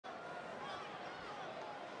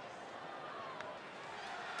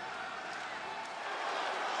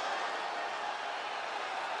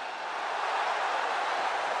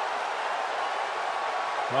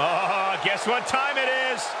guess what time it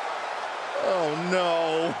is? Oh,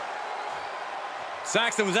 no.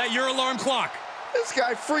 Saxton, was that your alarm clock? This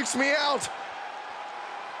guy freaks me out.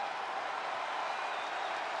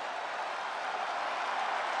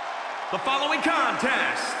 The following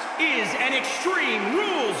contest is an Extreme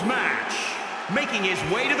Rules match. Making his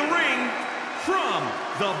way to the ring from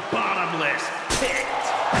the bottomless pit.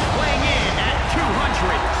 Weighing in at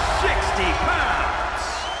 260 pounds,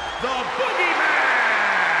 the Boogeyman!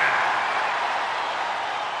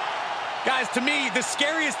 Guys, to me, the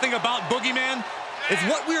scariest thing about Boogeyman is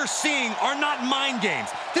what we are seeing are not mind games.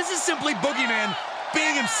 This is simply Boogeyman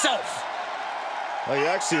being himself. Well, you're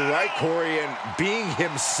actually right, Corey, and being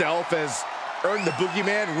himself has earned the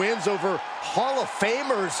Boogeyman wins over Hall of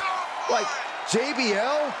Famers like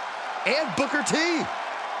JBL and Booker T.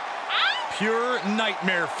 Pure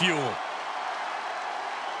nightmare fuel.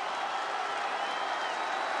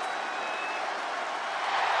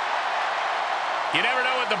 You never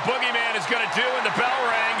know what the Boogeyman is going to do when the bell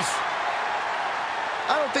rings.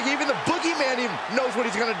 I don't think even the Boogeyman even knows what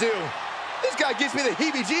he's going to do. This guy gives me the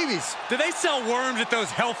heebie-jeebies. Do they sell worms at those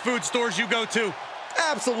health food stores you go to?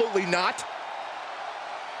 Absolutely not.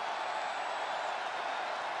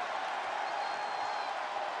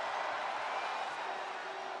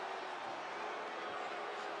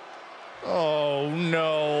 Oh,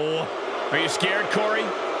 no. Are you scared, Corey?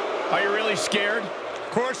 Are you really scared?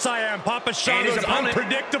 Of course I am. Papa Shango is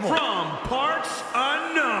unpredictable. From parts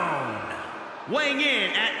unknown. Weighing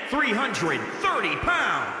in at 330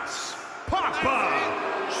 pounds, Papa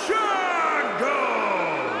Shango!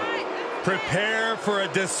 Prepare for a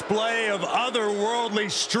display of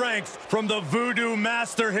otherworldly strength from the voodoo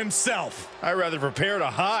master himself. I'd rather prepare to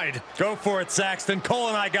hide. Go for it, Saxton. Cole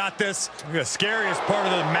and I got this. The scariest part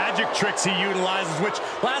of the magic tricks he utilizes, which,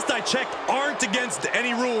 last I checked, aren't against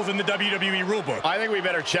any rules in the WWE rulebook. I think we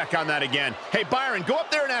better check on that again. Hey, Byron, go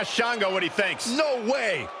up there and ask Shango what he thinks. No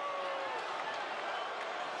way.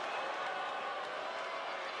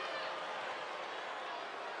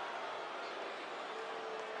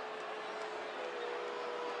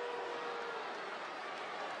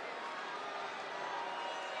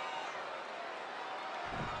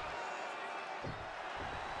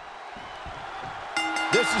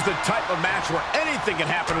 This is the type of match where anything can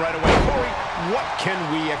happen right away. Corey, what can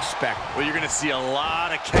we expect? Well, you're going to see a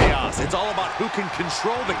lot of chaos. It's all about who can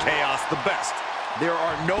control the chaos the best. There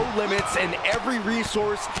are no limits, and every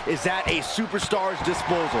resource is at a superstar's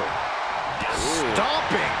disposal.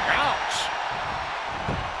 Stomping. Ouch.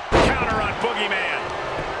 Counter on Boogeyman.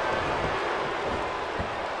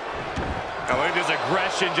 Oh, look at his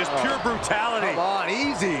aggression, just pure brutality. Come on,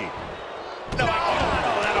 easy. No,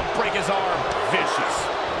 that'll break his arm. Vicious.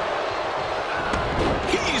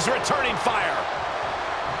 He's returning fire.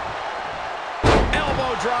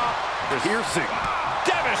 Elbow drop. Piercing.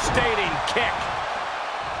 Devastating kick.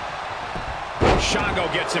 Shango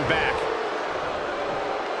gets him back.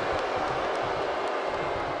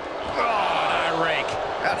 Oh, an eye rake.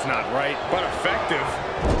 That's not right, but effective.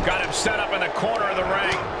 Got him set up in the corner of the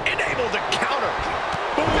ring. And able to counter.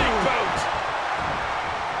 Big boot.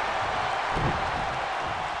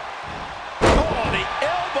 Oh, the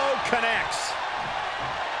elbow connects.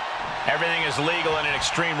 Everything is legal in an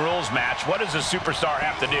Extreme Rules match. What does a superstar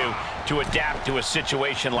have to do to adapt to a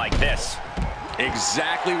situation like this?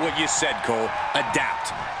 Exactly what you said, Cole.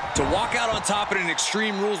 Adapt. To walk out on top in an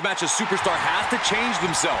Extreme Rules match, a superstar has to change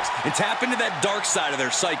themselves and tap into that dark side of their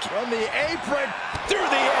psyche. From the apron. Through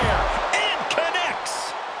the air. And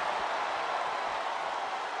connects.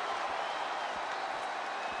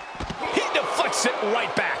 He deflects it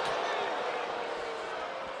right back.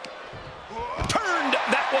 Turned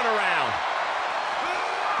that one around.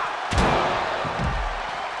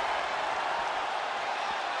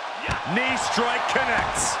 Knee strike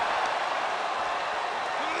connects.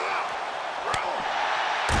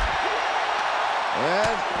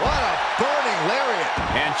 And what a burning lariat.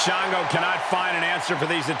 And Shango cannot find an answer for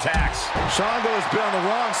these attacks. Shango has been on the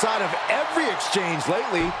wrong side of every exchange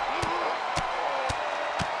lately.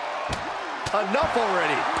 Enough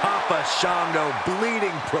already. Papa Shango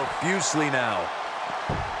bleeding profusely now.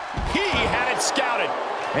 He had it scouted.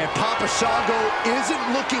 And Papa Shango isn't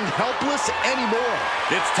looking helpless anymore.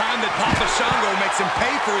 It's time that Papa Shango makes him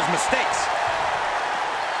pay for his mistakes.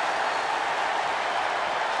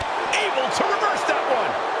 Able to reverse that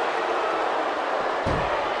one.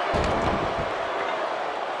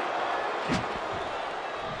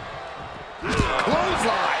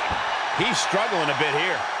 Clothesline. He's struggling a bit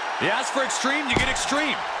here. You ask for extreme, you get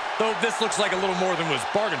extreme. Though this looks like a little more than was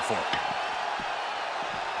bargained for.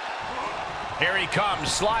 Here he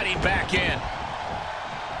comes, sliding back in.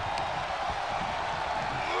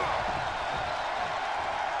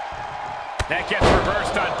 That gets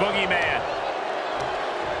reversed on Boogeyman.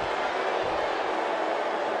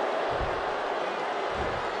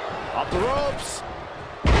 Off the ropes.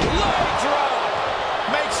 Low drop.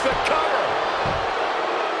 Makes the cover.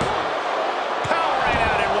 Powering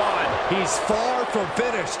out at one. He's far from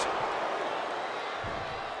finished.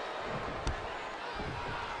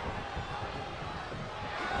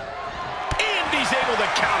 And he's able to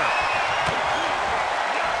counter.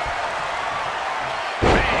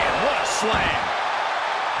 Man, what a slam.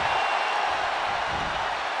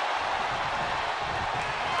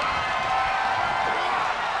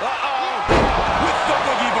 With the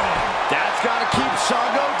boogie bomb. That's got to keep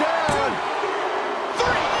Shango down. 3,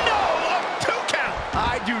 no, a 2 count.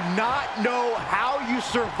 I do not know how you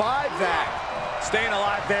survive that. Staying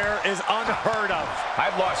alive there is unheard of.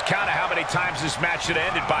 I've lost count of how many times this match should have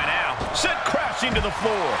ended by now. Sent crashing to the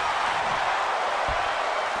floor.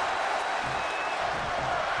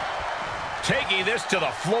 Taking this to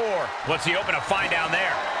the floor. What's he hoping to find down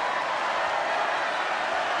there?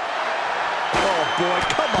 Oh, boy,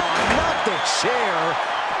 come on, not the chair.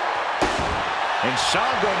 And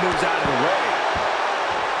Shango moves out of the way.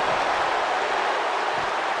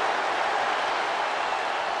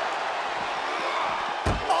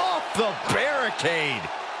 Off the barricade.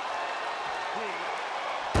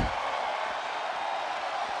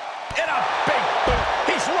 And a big boot.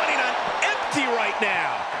 He's running on empty right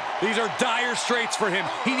now. These are dire straits for him.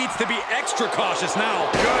 He needs to be extra cautious now.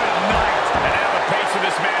 Good night. And now the pace of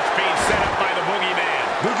this match being set up by the Boogeyman.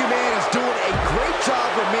 Boogeyman is doing a great job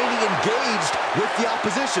remaining engaged with the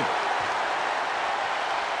opposition.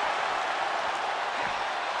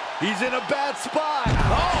 He's in a bad spot.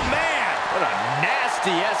 Oh, man. What a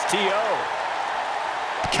nasty STO.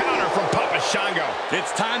 Counter from Papa Shango.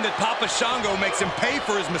 It's time that Papa Shango makes him pay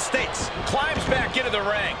for his mistakes. Climbs back into the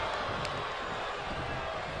ring.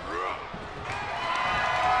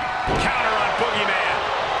 Counter on Boogeyman.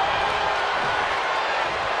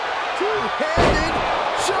 Two-handed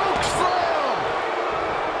choke slam.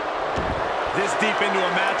 This deep into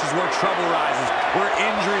a match is where trouble rises, where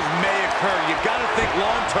injuries may occur. You've got to think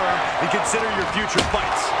long-term and consider your future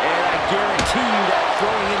fights. And I guarantee you that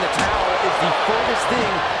throwing in the towel is the furthest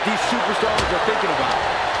thing these superstars are thinking about.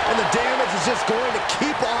 And the damage is just going to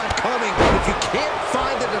keep on coming if you can't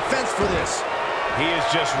find the defense for this. He is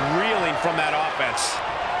just reeling from that offense.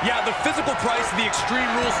 Yeah, the physical price of the Extreme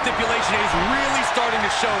Rules stipulation is really starting to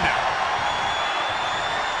show now.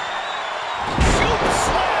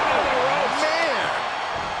 Slam into the ropes. Man.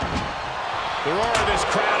 The roar of this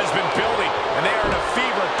crowd has been building, and they are in a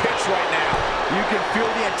fever pitch right now. You can feel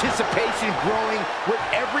the anticipation growing with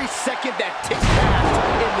every second that ticks past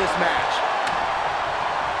in this match.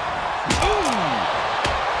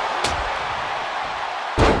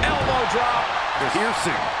 Elbow drop.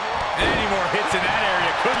 Piercing. Any more hits in that area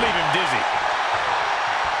could leave him dizzy.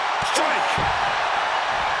 Strike.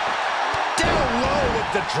 Down low with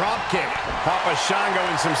the drop kick. Papa Shango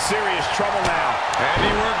in some serious trouble now. Heavy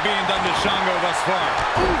work being done to Shango thus far.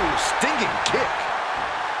 Ooh, stinging kick.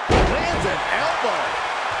 Lands an elbow.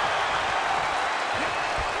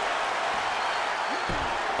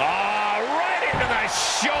 Right into the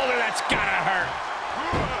shoulder. That's gotta hurt.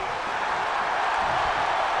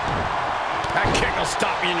 That kick will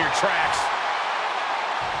stop you in your tracks.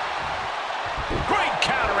 Great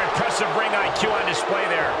counter. Impressive ring IQ on display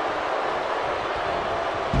there.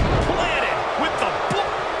 Planted with the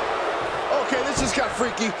block. Okay, this just got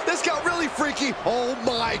freaky. This got really freaky. Oh,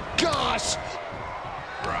 my gosh.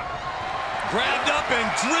 Grabbed up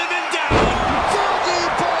and driven down.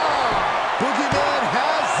 Boogie bomb. Boogeyman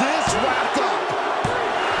has this wrapped up.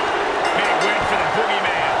 Big win for the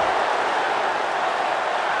Boogeyman.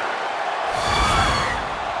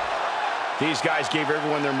 These guys gave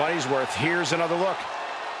everyone their money's worth. Here's another look.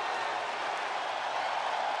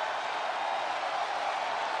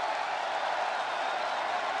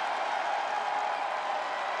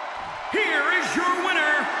 Here is your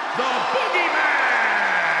winner, the Boogeyman.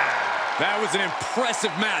 That was an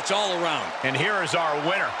impressive match all around. And here is our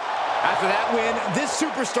winner. After that win, this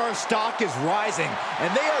superstar stock is rising, and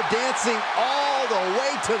they are dancing all the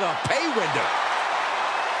way to the pay window.